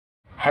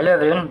Hello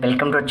everyone,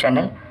 welcome to our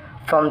channel.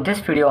 From this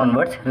video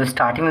onwards, we're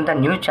starting with the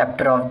new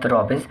chapter of the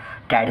Robbins,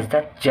 that is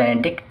the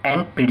genetic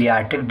and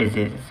pediatric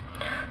diseases.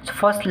 So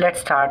first let's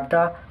start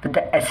with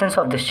the essence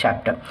of this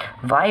chapter.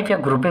 Why we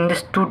are grouping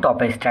these two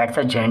topics, that's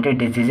the genetic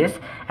diseases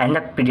and the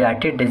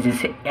pediatric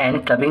diseases,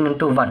 and clubbing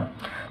into one.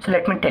 So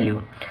let me tell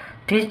you,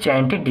 these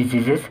genetic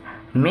diseases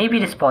may be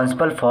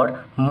responsible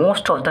for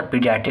most of the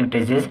pediatric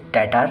diseases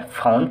that are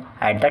found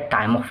at the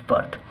time of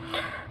birth.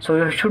 So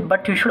you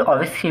should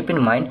always keep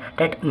in mind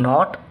that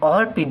not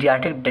all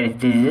pediatric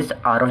diseases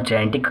are of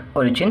genetic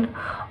origin,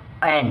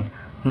 and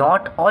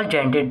not all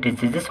genetic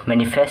diseases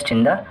manifest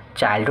in the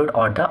childhood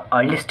or the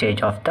early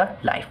stage of the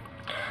life.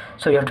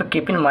 So you have to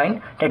keep in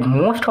mind that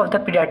most of the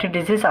pediatric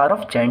diseases are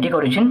of genetic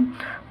origin,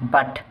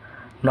 but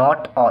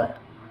not all.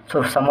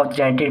 So some of the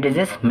genetic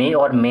diseases may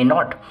or may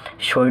not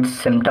show its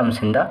symptoms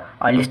in the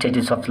early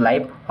stages of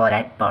life or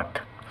at birth.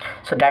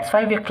 So that's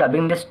why we are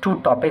clubbing these two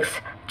topics,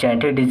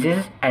 genetic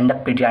diseases and the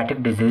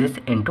pediatric diseases,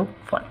 into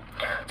one.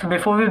 So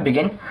before we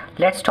begin,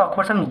 let's talk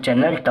about some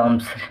general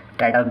terms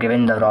that are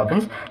given in the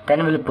Robbins.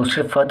 Then we will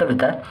proceed further with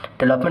the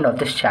development of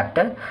this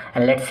chapter,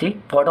 and let's see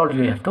what all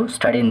we have to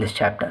study in this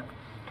chapter.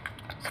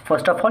 So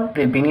first of all,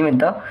 we begin with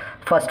the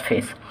first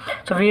phase.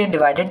 So we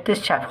divided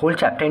this whole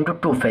chapter into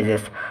two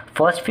phases.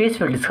 First phase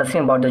we are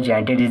discussing about the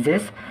genetic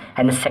diseases,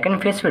 and the second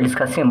phase we are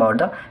discussing about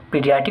the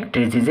pediatric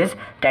diseases,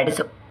 that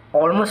is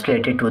almost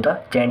related to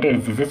the genetic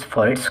diseases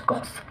for its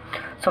cause.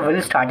 So we'll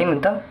be starting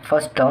with the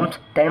first terms,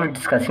 then we're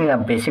discussing a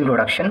basic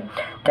introduction,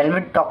 then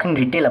we'll talk in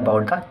detail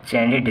about the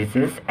genetic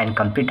disease and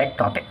complete that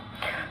topic.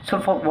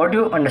 So for what do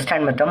you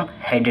understand by the term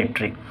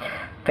hereditary?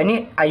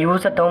 When I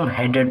use the term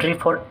hereditary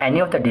for any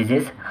of the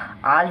disease,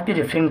 I'll be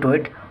referring to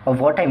it, or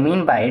what I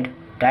mean by it,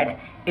 that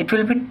it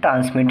will be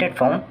transmitted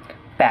from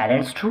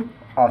parents to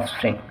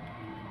offspring.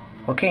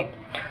 Okay,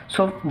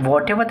 so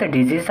whatever the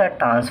diseases are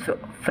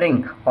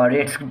transferring, or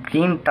it's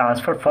being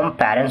transferred from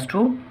parents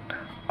to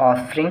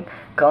offspring,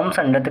 comes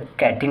under the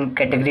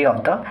category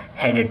of the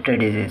hereditary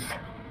disease.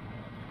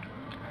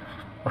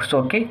 So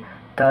okay,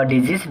 the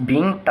disease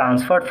being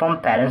transferred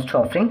from parents to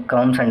offspring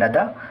comes under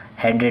the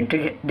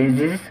hereditary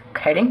disease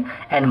heading,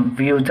 and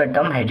we use the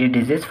term hereditary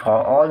disease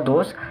for all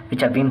those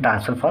which are being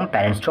transferred from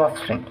parents to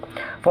offspring.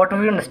 What do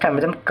we understand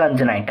with them?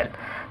 Congenital.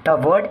 The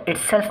word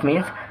itself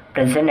means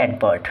present at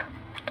birth.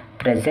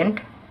 Present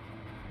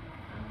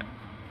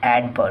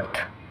at birth.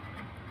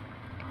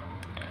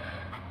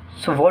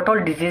 So what all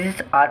diseases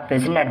are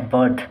present at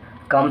birth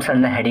comes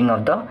under the heading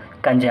of the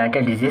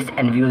congenital disease,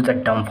 and we use the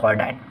term for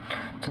that.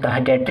 So the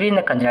hereditary and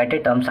the congenital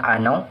terms are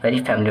now very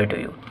familiar to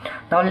you.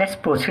 Now let's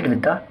proceed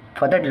with the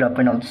further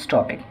development of this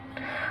topic.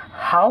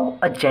 How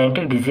a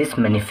genetic disease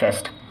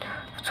manifests.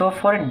 So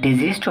for a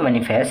disease to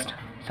manifest,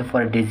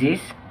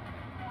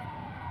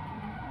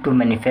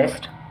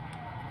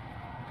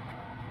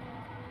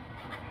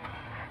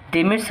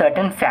 there may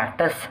certain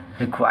factors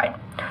required.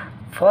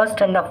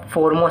 First and the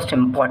foremost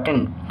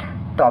important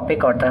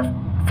topic or the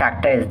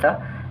factor is the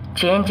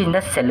change in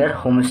the cellular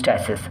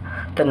homeostasis.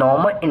 The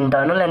normal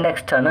internal and the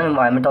external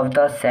environment of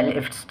the cell,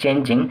 if it's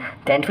changing,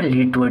 then it will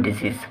lead to a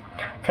disease.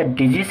 So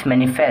disease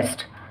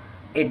manifest,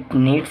 it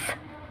needs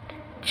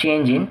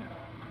change in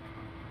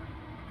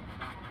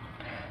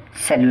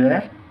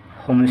cellular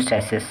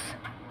homeostasis.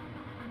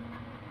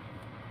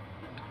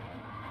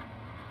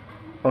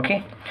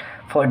 Okay,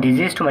 for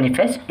disease to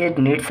manifest, it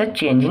needs a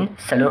change in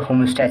cellular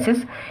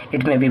homeostasis.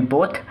 It may be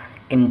both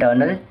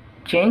internal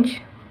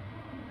change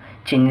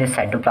in the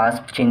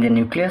cytoplasm, change in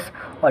the nucleus,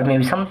 or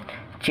maybe some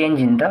change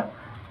in the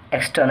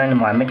external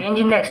environment. Change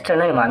in the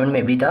external environment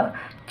may be the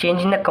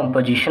change in the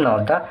composition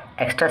of the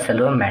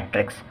extracellular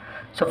matrix.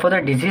 So for the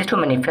disease to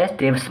manifest,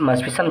 there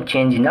must be some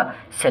change in the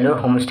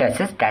cellular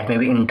homeostasis, that may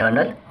be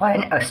internal or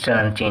an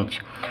external change.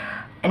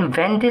 And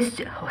when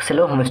this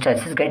cellular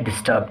homeostasis gets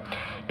disturbed,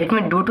 it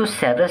may due to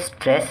several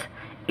stress,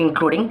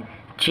 including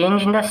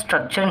change in the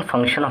structure and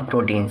function of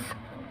proteins.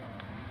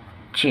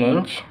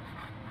 Change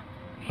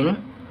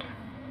in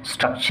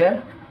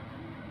structure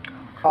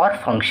or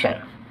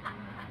function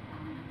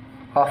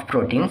of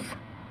proteins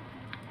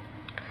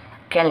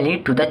can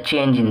lead to the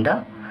change in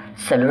the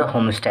cellular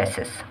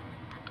homeostasis.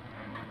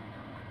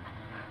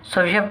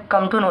 So we have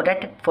come to know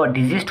that for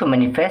disease to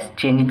manifest,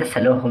 change in the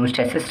cellular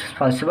homeostasis is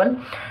responsible,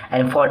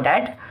 and for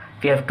that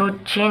we have to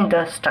change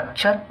the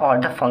structure or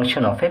the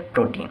function of a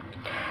protein.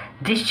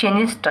 This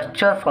change in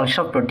structure or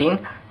function of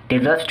protein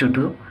develops due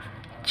to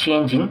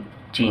change in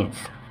genes.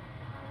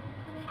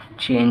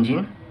 Change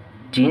in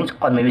genes,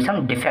 or maybe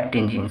some defect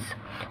in genes.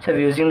 So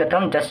we're using the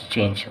term just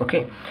change.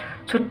 Okay,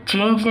 so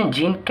change in a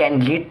gene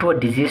can lead to a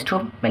disease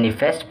to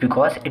manifest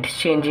because it is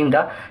changing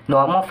the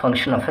normal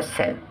function of a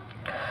cell.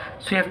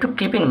 So you have to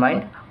keep in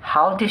mind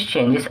how these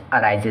changes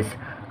arises,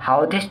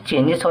 how these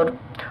changes or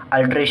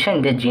alteration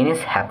in the gene is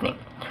happening.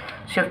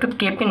 So you have to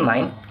keep in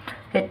mind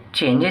that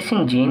changes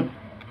in gene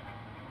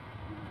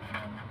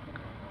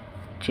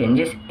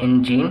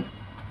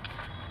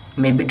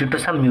may be due to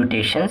some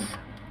mutations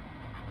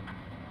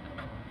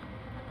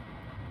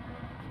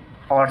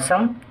or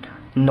some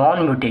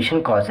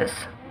non-mutation causes.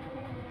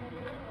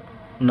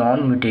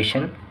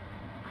 non-mutation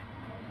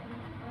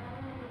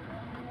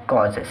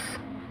causes.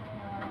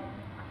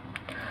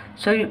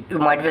 So you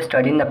might be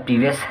studying the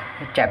previous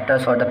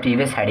chapters or the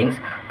previous headings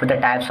with the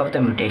types of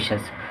the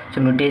mutations.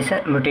 So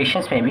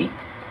mutations may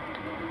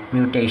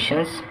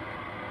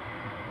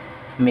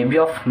be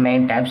of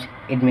many types.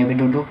 It may be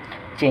due to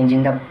change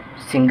in the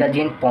single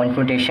gene point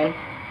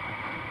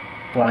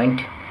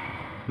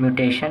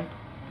mutation,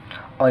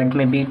 or it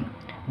may be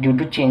due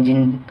to change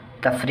in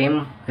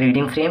the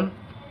reading frame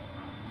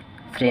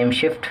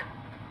shift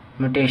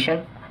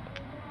mutation,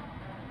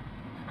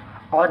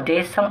 or there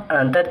is some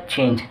another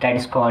change that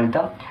is called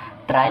the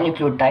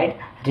trinucleotide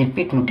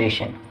repeat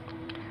mutation.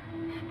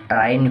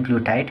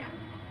 Trinucleotide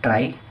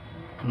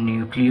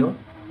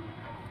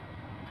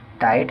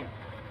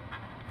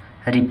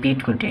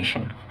repeat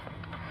mutation.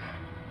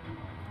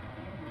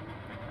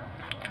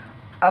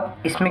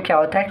 अब इसमें क्या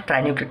होता है,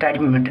 ट्राइन्यूक्लियोटाइड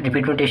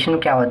repeat mutation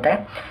क्या होता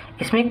है,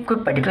 इसमें कोई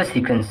particular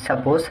sequence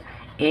suppose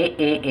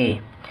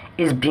AAA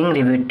is being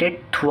repeated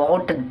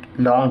throughout the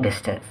long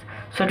distance,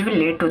 so it will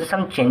lead to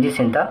some changes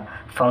in the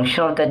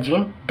function of the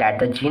gene that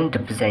the gene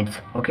represents.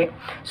 Okay,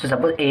 so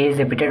suppose A is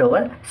repeated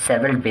over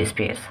several base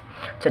pairs,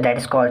 so that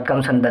is called,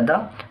 comes under the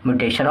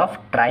mutation of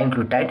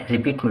trinucleotide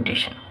repeat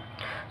mutation.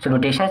 So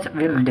mutations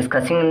we will be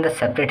discussing in the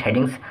separate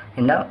headings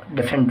in the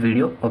different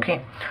video.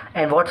 Okay,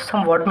 and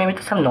what may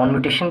be some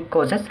non-mutation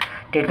causes,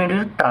 that may be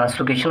due to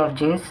translocation of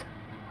genes,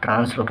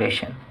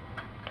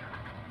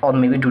 or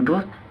maybe due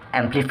to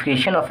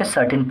amplification of a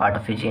certain part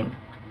of a gene,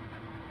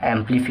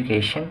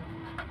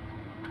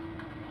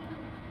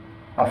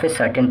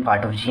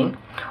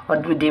 or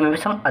there may be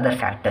some other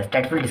factors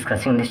that we will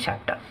discuss in this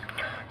chapter.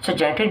 So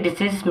genetic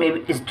disease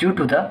is due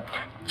to the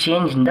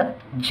change in the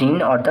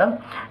gene or the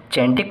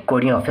genetic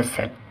coding of a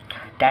cell,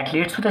 that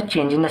leads to the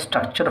change in the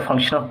structure or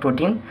function of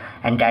protein,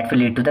 and that will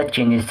lead to the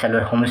change in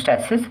cellular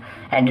homeostasis,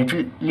 and it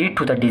will lead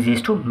to the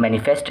disease to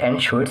manifest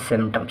and show its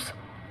symptoms.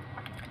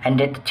 And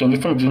that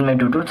changes in gene may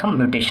be due to some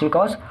mutation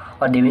cause,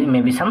 or there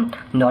may be some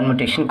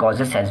non-mutation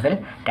causes as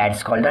well, that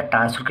is called the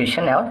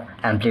translocation or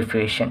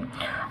amplification.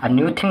 A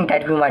new thing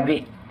that we might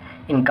be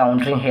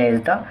encountering here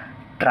is the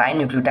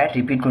trinucleotide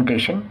repeat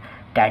mutation,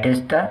 that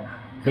is the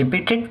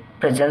repeated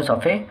presence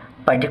of a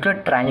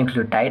particular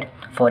trinucleotide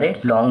for a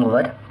long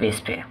over base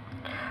pair.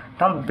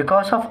 Now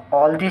because of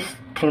all these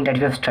things that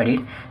we have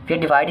studied, we are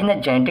dividing the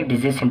genetic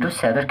disease into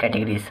several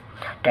categories,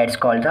 that is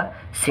called the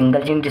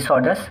single gene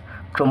disorders,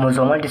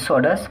 chromosomal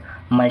disorders,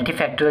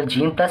 multifactorial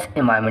gene plus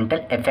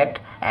environmental effect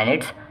and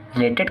its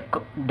related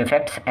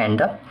defects, and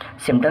the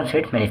symptoms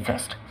it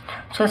manifest.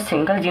 So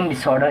single gene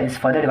disorder is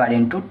further divided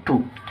into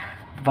two.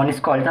 One is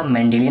called the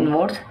Mendelian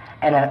modes,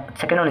 and a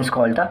second one is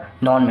called the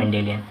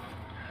non-Mendelian.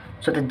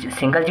 So the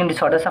single gene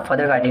disorders are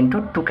further divided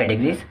into two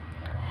categories,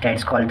 that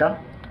is called the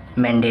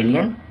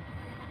Mendelian,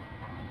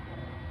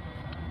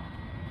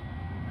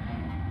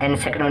 and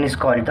the second one is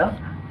called the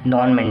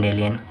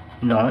non-Mendelian.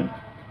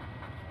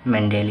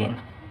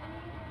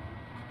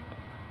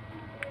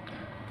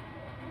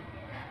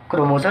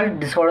 Chromosomal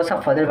disorders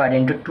are further divided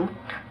into two.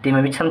 There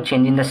may be some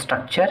change in the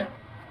structure,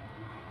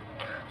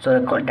 so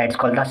that's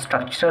called the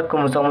structural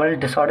chromosomal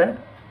disorder,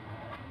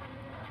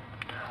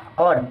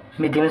 or there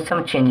may be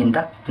some change in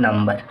the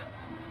number.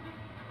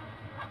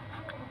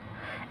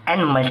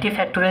 And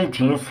multifactorial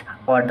genes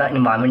or the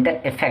environmental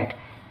effect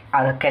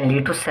can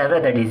lead to several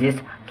other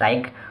diseases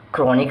like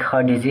chronic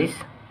heart disease,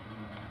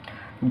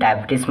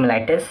 diabetes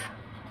mellitus,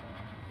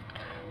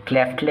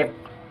 cleft lip,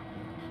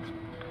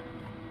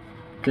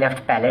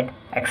 cleft palate,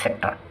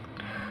 etc.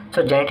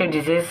 So genetic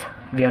disease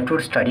we have to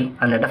study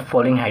under the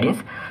following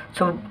headings.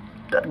 So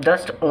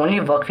thus the only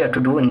work we have to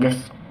do in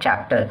this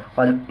chapter,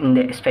 or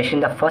especially in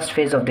the first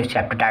phase of this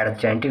chapter, that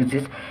is genetic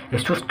disease,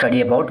 is to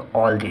study about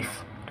all these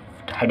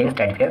headings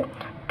that we have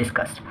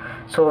discussed.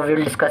 So we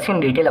will discuss in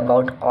detail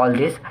about all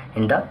this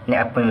in the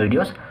upcoming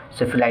videos.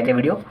 So if you like the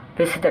video,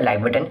 please hit the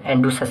like button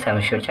and do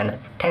subscribe to our channel.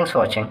 Thanks for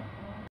watching.